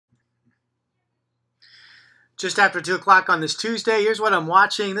Just after 2 o'clock on this Tuesday, here's what I'm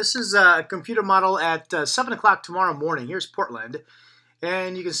watching. This is a computer model at 7 o'clock tomorrow morning. Here's Portland.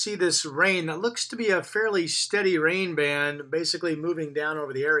 And you can see this rain that looks to be a fairly steady rain band basically moving down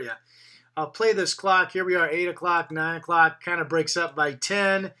over the area. I'll play this clock. Here we are, 8 o'clock, 9 o'clock, kind of breaks up by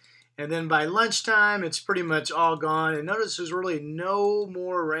 10. And then by lunchtime, it's pretty much all gone. And notice there's really no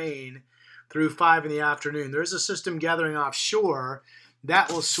more rain through 5 in the afternoon. There's a system gathering offshore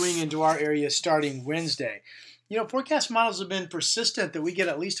that will swing into our area starting Wednesday. You know, forecast models have been persistent that we get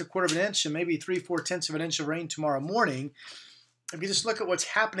at least a quarter of an inch and maybe 3/4 of an inch of rain tomorrow morning. If you just look at what's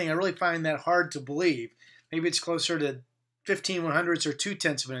happening, I really find that hard to believe. Maybe it's closer to 15/100ths or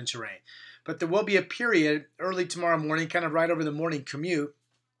 2/10 of an inch of rain. But there will be a period early tomorrow morning, kind of right over the morning commute,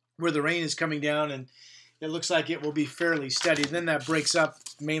 where the rain is coming down and it looks like it will be fairly steady. Then that breaks up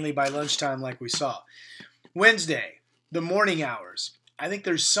mainly by lunchtime like we saw. Wednesday, the morning hours. I think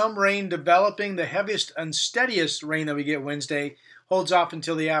there's some rain developing. The heaviest and steadiest rain that we get Wednesday holds off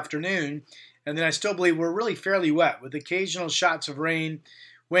until the afternoon. And then I still believe we're really fairly wet with occasional shots of rain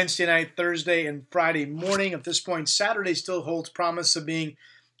Wednesday night, Thursday, and Friday morning. At this point, Saturday still holds promise of being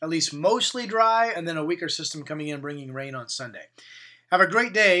at least mostly dry, and then a weaker system coming in bringing rain on Sunday. Have a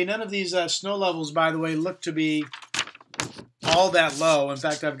great day. None of these snow levels, by the way, look to be all that low. In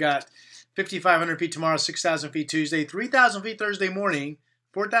fact, I've got 5,500 feet tomorrow, 6,000 feet Tuesday, 3,000 feet Thursday morning,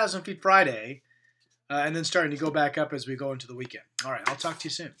 4,000 feet Friday, and then starting to go back up as we go into the weekend. All right, I'll talk to you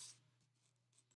soon.